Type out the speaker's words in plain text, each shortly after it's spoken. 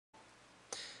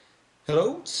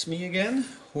Hello, it's me again.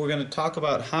 We're going to talk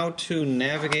about how to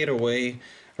navigate our way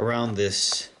around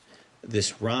this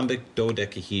rhombic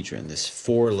dodecahedron, this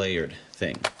four-layered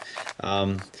thing.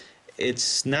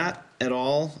 It's not at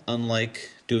all unlike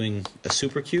doing a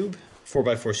supercube,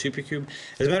 4x4 supercube.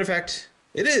 As a matter of fact,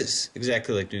 it is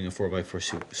exactly like doing a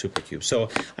 4x4 supercube. So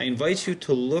I invite you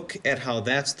to look at how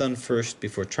that's done first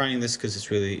before trying this, because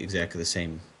it's really exactly the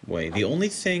same way. The only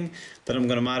thing that I'm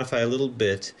going to modify a little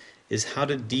bit is how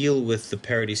to deal with the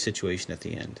parity situation at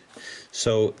the end.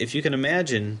 So if you can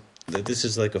imagine that this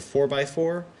is like a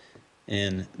 4x4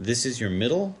 and this is your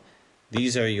middle,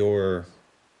 these are your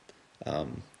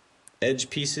edge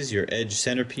pieces, your edge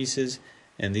center pieces,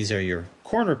 and these are your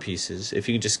corner pieces. If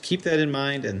you can just keep that in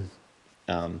mind, and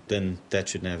then that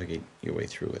should navigate your way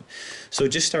through it. So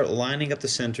just start lining up the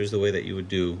centers the way that you would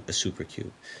do a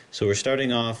supercube. So we're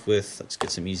starting off with, let's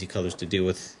get some easy colors to deal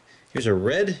with. Here's a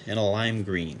red and a lime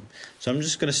green. So I'm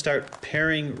just going to start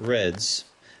pairing reds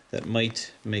that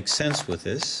might make sense with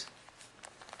this.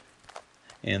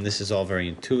 And this is all very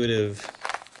intuitive.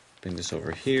 Bring this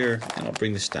over here, and I'll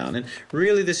bring this down. And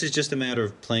really this is just a matter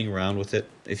of playing around with it.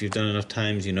 If you've done enough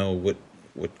times, you know what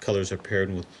colors are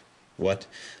paired with what.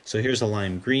 So here's a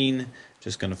lime green.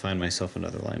 Just going to find myself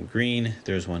another lime green.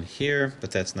 There's one here,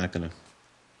 but that's not going to,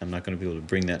 I'm not going to be able to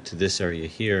bring that to this area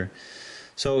here.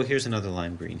 So here's another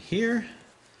lime green here.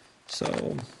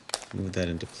 So move that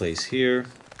into place here,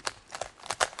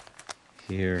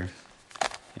 here,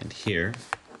 and here.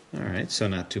 All right, so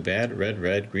not too bad. Red,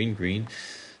 red, green, green.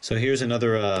 So here's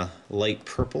another light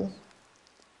purple.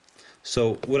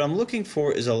 So what I'm looking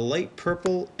for is a light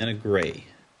purple and a gray.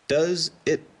 Does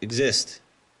it exist?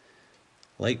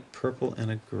 Light purple and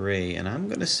a gray. And I'm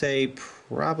going to say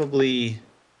probably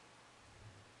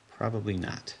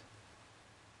not.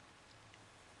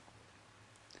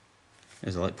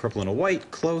 There's a light purple and a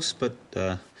white, close, but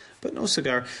no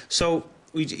cigar. So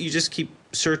you just keep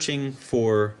searching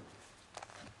for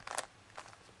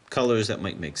colors that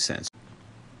might make sense.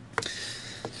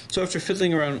 So after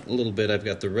fiddling around a little bit, I've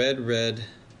got the red, red,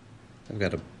 I've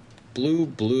got a blue,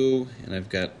 blue, and I've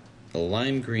got a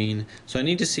lime green. So I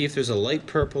need to see if there's a light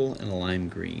purple and a lime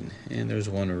green. And there's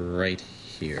one right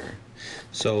here.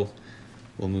 So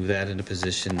we'll move that into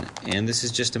position. And this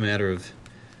is just a matter of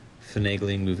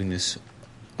finagling, moving this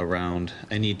around.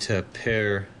 I need to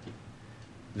pair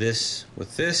this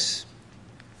with this.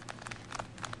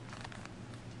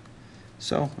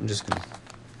 So I'm just going to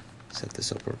set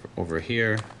this up over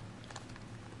here.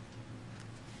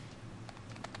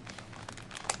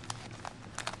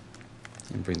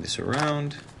 And bring this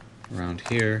around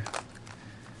here,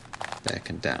 back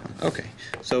and down. Okay,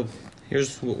 so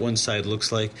here's what one side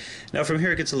looks like. Now from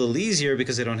here it gets a little easier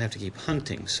because I don't have to keep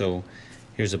hunting. So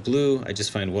here's a blue. I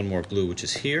just find one more blue, which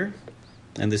is here.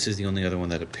 And this is the only other one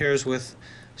that it pairs with.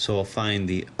 So I'll find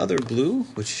the other blue,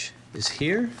 which is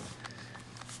here.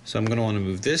 So I'm going to want to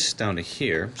move this down to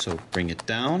here. So bring it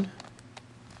down.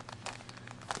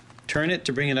 Turn it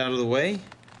to bring it out of the way.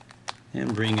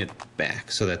 And bring it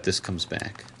back so that this comes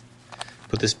back.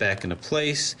 Put this back into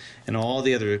place, and all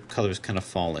the other colors kind of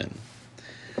fall in.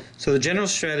 So the general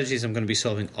strategy is I'm going to be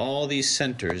solving all these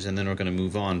centers, and then we're going to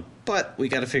move on. But we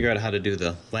got to figure out how to do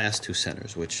the last two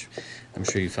centers, which I'm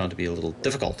sure you found to be a little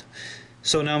difficult.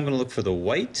 So now I'm going to look for the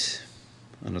white,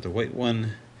 another white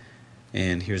one,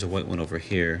 and here's a white one over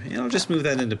here. And I'll just move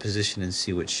that into position and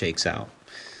see what shakes out.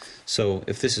 So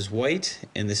if this is white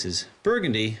and this is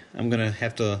burgundy, I'm going to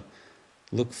have to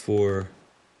look for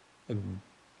a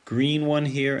green one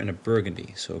here and a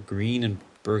burgundy. So green and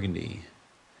burgundy.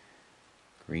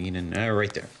 Green and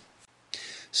right there.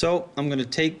 So I'm going to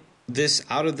take this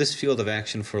out of this field of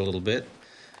action for a little bit.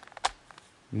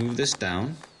 Move this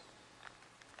down.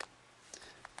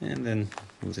 And then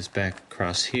move this back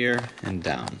across here and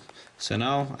down. So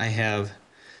now I have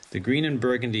the green and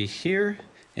burgundy here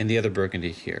and the other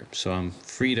burgundy here. So I'm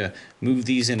free to move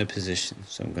these into position.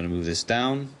 So I'm going to move this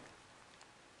down.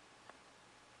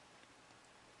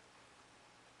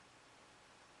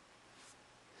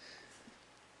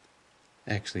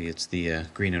 Actually, it's the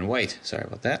green and white. Sorry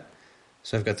about that.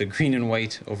 So I've got the green and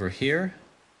white over here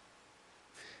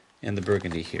and the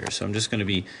burgundy here. So I'm just going to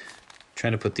be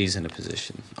trying to put these into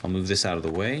position. I'll move this out of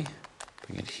the way,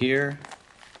 bring it here,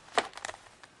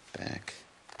 back,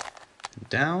 and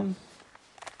down.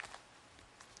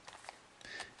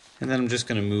 And then I'm just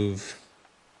going to move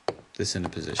this into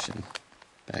position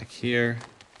back here.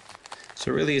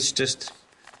 So really it's just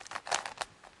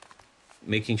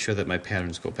making sure that my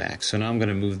patterns go back. So now I'm going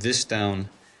to move this down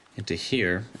into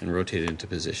here and rotate it into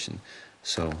position.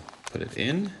 So put it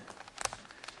in,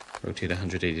 rotate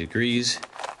 180 degrees,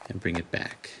 and bring it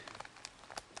back.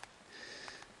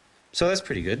 So that's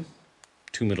pretty good.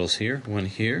 2 middles here, 1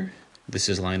 here. This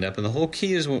is lined up, and the whole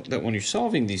key is that when you're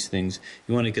solving these things,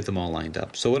 you want to get them all lined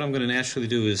up. So what I'm going to naturally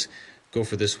do is go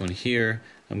for this one here.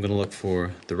 I'm going to look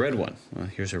for the red one. Well,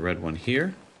 here's a red one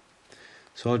here.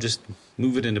 So I'll just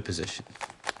move it into position.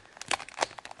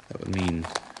 That would mean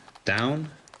down,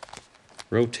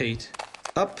 rotate,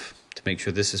 up to make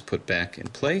sure this is put back in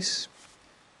place.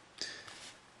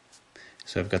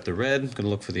 So I've got the red. I'm going to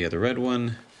look for the other red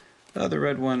one. The other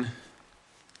red one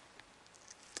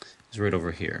is right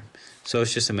over here. So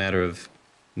it's just a matter of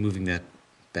moving that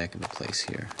back into place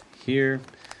here. Here,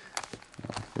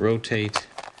 rotate,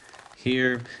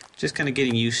 here. Just kind of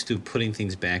getting used to putting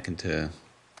things back into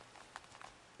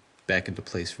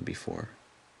place from before.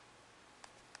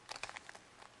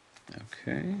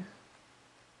 Okay.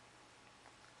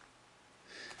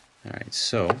 All right,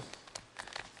 so I'm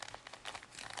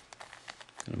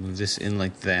going to move this in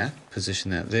like that,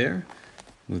 position that there.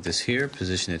 Move this here,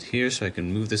 position it here so I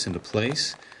can move this into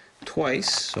place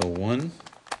twice. So 1,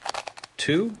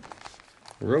 2,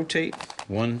 rotate,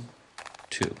 1,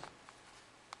 2.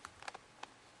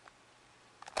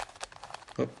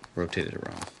 Oh, rotated it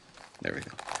wrong. There we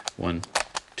go. 1,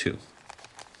 2.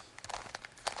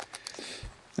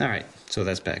 All right, so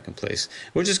that's back in place.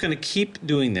 We're just going to keep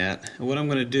doing that. And what I'm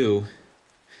going to do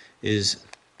is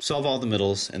solve all the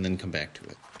middles and then come back to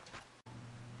it.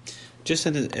 Just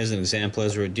as an example,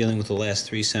 as we're dealing with the last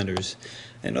 3 centers,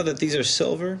 I know that these are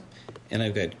silver, and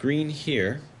I've got green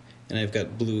here, and I've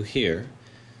got blue here.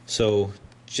 So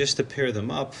just to pair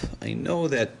them up, I know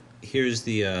that here's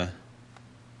the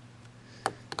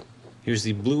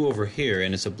blue over here,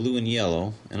 and it's a blue and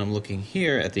yellow, and I'm looking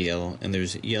here at the yellow, and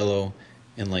there's yellow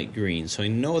and light green. So I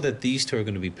know that these two are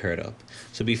going to be paired up.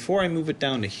 So before I move it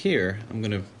down to here, I'm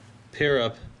going to pair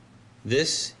up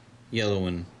this yellow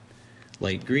and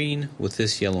light green with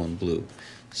this yellow and blue.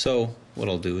 So what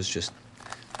I'll do is just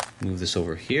move this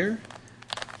over here,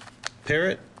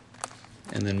 pair it,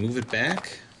 and then move it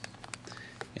back.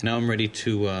 And now I'm ready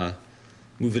to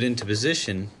move it into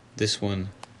position, this one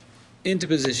into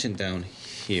position down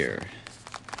here.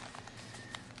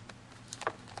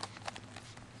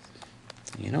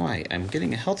 You know, I'm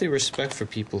getting a healthy respect for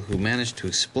people who manage to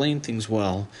explain things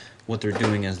well, what they're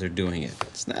doing as they're doing it.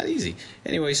 It's not easy.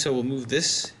 Anyway, so we'll move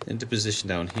this into position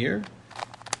down here,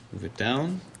 move it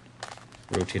down,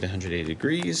 rotate 180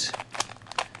 degrees,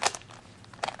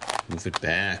 move it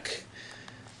back,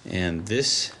 and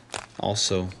this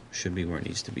also should be where it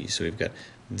needs to be. So we've got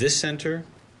this center,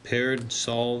 paired,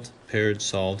 solved,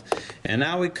 and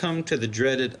now we come to the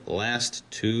dreaded last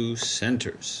 2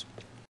 centers.